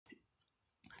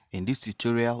In this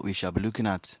tutorial, we shall be looking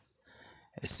at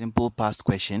a simple past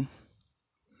question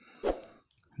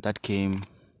that came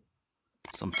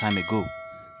some time ago.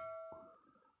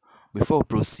 Before we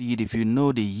proceed, if you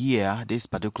know the year this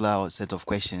particular set of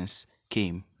questions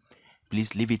came,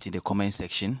 please leave it in the comment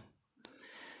section.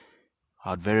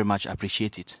 I would very much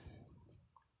appreciate it.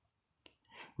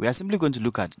 We are simply going to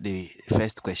look at the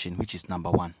first question, which is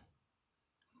number 1.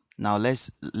 Now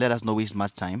let us not waste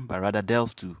much time, but rather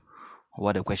delve to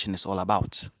what the question is all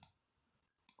about.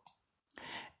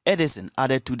 Edison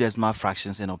added 2 decimal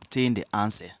fractions and obtained the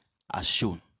answer as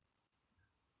shown.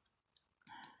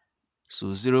 So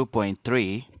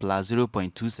 0.3 plus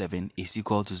 0.27 is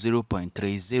equal to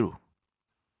 0.30.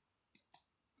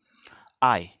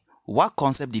 I. What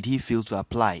concept did he fail to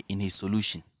apply in his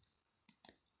solution?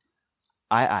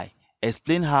 II.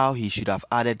 Explain how he should have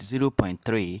added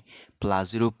 0.3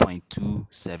 plus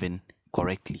 0.27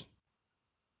 correctly.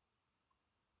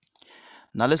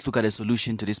 Now let's look at the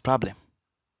solution to this problem.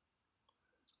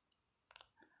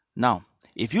 Now,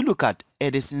 if you look at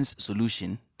Edison's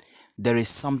solution, there is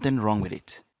something wrong with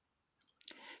it.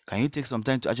 Can you take some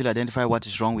time to actually identify what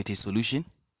is wrong with his solution?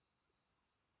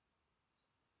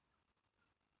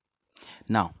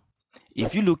 Now,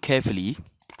 if you look carefully,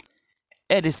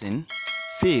 Edison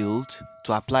failed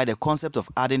to apply the concept of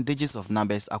adding digits of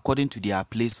numbers according to their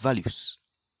place values.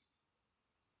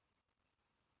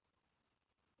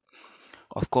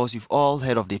 Of course, you've all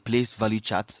heard of the place value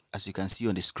chart, as you can see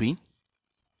on the screen.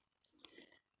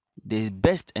 The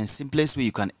best and simplest way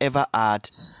you can ever add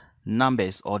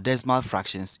numbers or decimal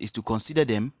fractions is to consider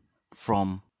them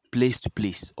from place to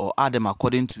place, or add them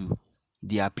according to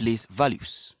their place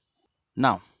values.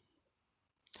 Now,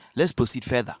 let's proceed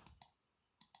further.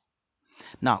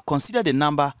 Now, consider the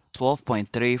number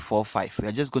 12.345. We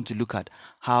are just going to look at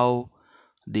how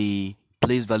the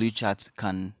place value chart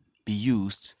can be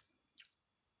used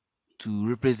to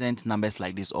represent numbers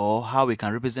like this, or how we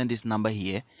can represent this number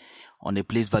here on the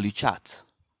place value chart.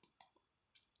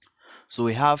 So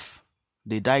we have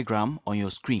the diagram on your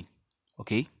screen.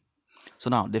 Okay, so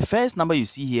now the first number you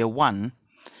see here, 1,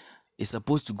 is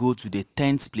supposed to go to the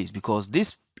 10th place, because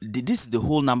this is the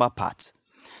whole number part.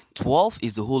 12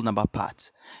 is the whole number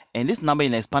part, and this number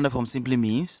in expanded form simply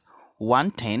means 1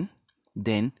 10,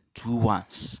 then 2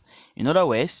 1s. In other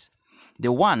words,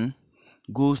 the 1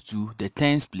 goes to the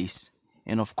 10th place,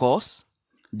 and of course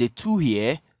the 2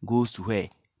 here goes to where?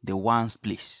 The 1's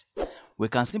place. We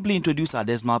can simply introduce our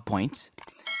decimal point,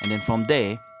 and then from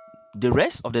there the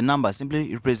rest of the number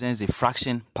simply represents the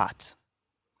fraction part.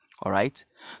 Alright,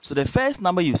 so the first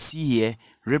number you see here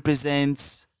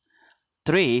represents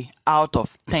 3 out of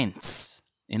 10ths.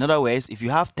 In other words, if you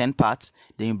have 10 parts,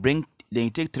 then you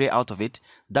take 3 out of it.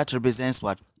 That represents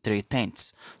what?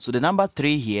 3/10. So the number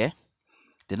 3 here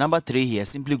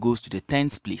simply goes to the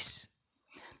 10th place.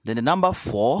 Then the number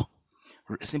 4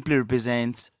 simply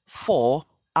represents 4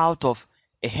 out of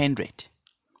 100.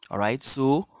 Alright,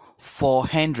 so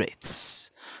 400ths.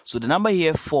 So the number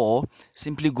here 4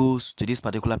 simply goes to this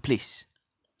particular place.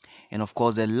 And of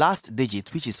course the last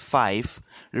digit, which is 5,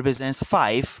 represents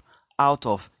 5 out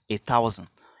of 1,000.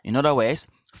 In other words,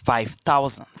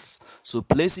 5,000ths. So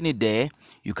placing it there,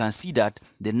 you can see that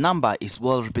the number is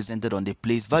well represented on the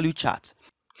place value chart.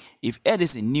 If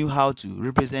Edison knew how to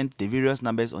represent the various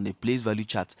numbers on the place value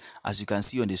chart, as you can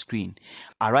see on the screen,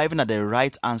 arriving at the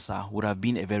right answer would have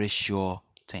been a very sure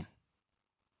thing.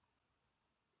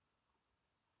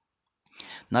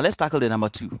 Now let's tackle the number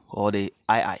 2, or the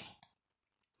II.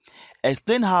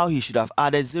 Explain how he should have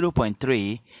added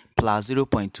 0.3 plus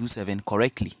 0.27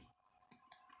 correctly.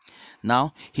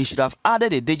 Now, he should have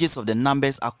added the digits of the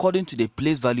numbers according to the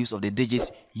place values of the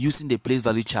digits using the place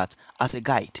value chart as a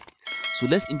guide. So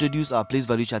let's introduce our place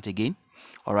value chart again.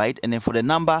 Alright, and then for the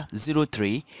number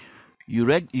 03,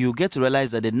 you get to realize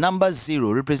that the number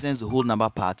 0 represents the whole number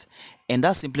part, and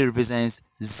that simply represents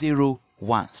 0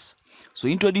 1s. So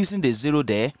introducing the 0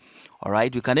 there,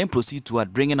 alright, we can then proceed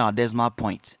toward bringing our decimal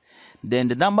point. Then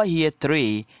the number here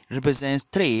 3 represents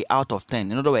 3 out of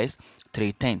 10. In other words,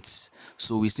 3/10.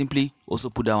 So we simply also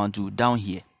put that one down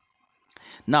here.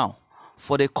 Now,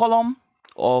 for the column,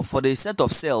 or for the set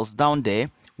of cells down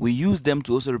there, we use them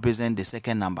to also represent the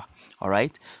second number.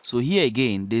 Alright, so here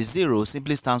again the 0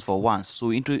 simply stands for 1s, so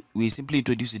we simply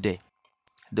introduce it there.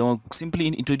 Then we'll simply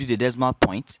introduce the decimal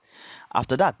point.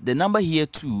 After that, the number here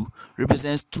 2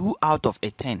 represents 2 out of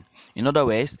 10. In other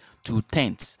words,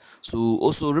 2/10. So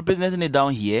also representing it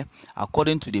down here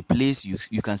according to the place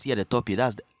you can see at the top here,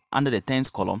 that's under the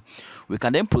 10th column. We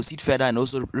can then proceed further and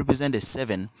also represent the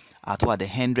 7 at what? The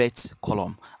 100th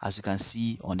column, as you can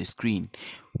see on the screen.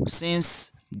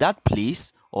 Since that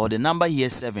place or the number here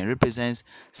 7 represents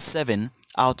 7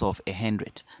 out of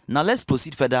 100. Now let's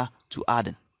proceed further to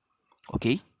adding.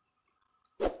 Okay,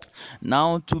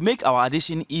 now to make our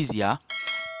addition easier,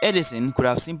 Edison could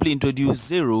have simply introduced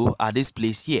 0 at this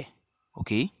place here.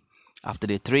 Okay, after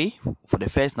the 3 for the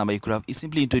first number, you could have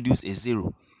simply introduced a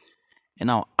 0. And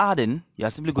now adding, you are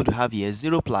simply going to have here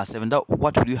 0 plus 7. That,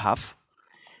 what will you have?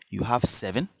 You have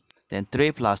 7. Then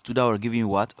 3 plus 2, that will give you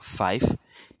what? 5.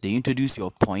 Then you introduce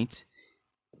your point.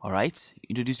 Alright,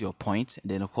 introduce your point.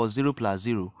 And then of course 0 plus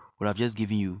 0 would have just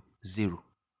given you 0.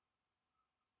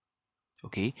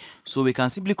 Okay, so we can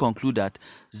simply conclude that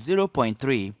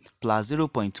 0.3 plus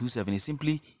 0.27 is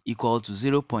simply equal to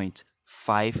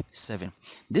 0.57.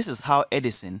 This is how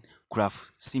Edison could have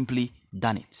simply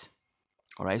done it.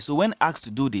 Alright, so when asked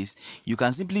to do this, you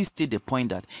can simply state the point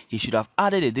that he should have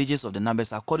added the digits of the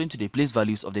numbers according to the place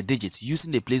values of the digits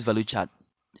using the place value chart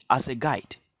as a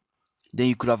guide. Then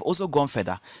you could have also gone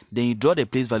further. Then you draw the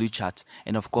place value chart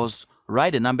and of course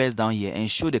write the numbers down here and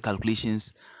show the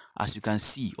calculations as you can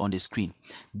see on the screen.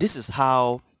 This is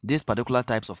how these particular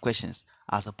types of questions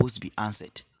are supposed to be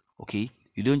answered. Okay,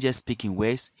 you don't just speak in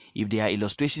words. If there are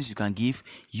illustrations you can give,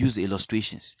 use the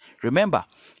illustrations. Remember,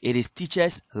 it is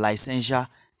teachers' licensure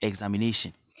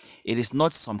examination. It is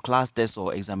not some class test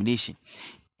or examination.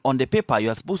 On the paper, you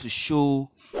are supposed to show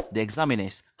the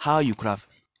examiners how you could have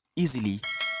easily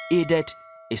aided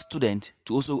a student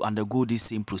to also undergo this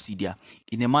same procedure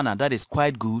in a manner that is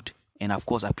quite good and of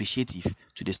course appreciative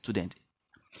to the student,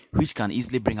 which can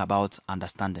easily bring about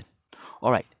understanding.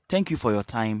 Alright, thank you for your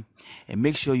time, and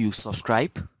make sure you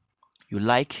subscribe, you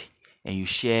like, and you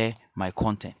share my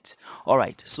content.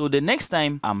 Alright, so the next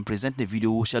time I'm presenting a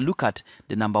video, we shall look at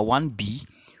the number 1B,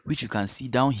 which you can see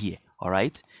down here.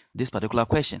 Alright, this particular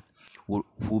question.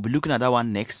 We'll be looking at that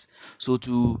one next. So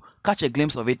to catch a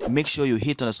glimpse of it, make sure you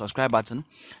hit on the subscribe button,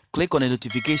 click on the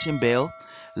notification bell,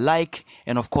 like,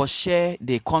 and of course share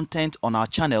the content on our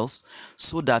channels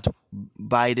so that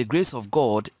by the grace of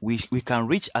God we can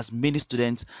reach as many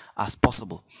students as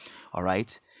possible. All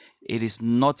right, it is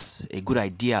not a good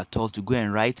idea at all to go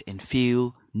and write and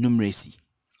fail numeracy.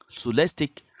 So let's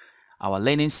take our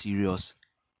learning serious,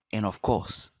 and of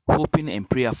course hoping and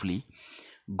prayerfully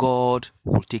God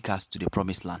will take us to the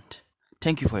promised land.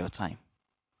 Thank you for your time.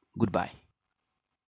 Goodbye.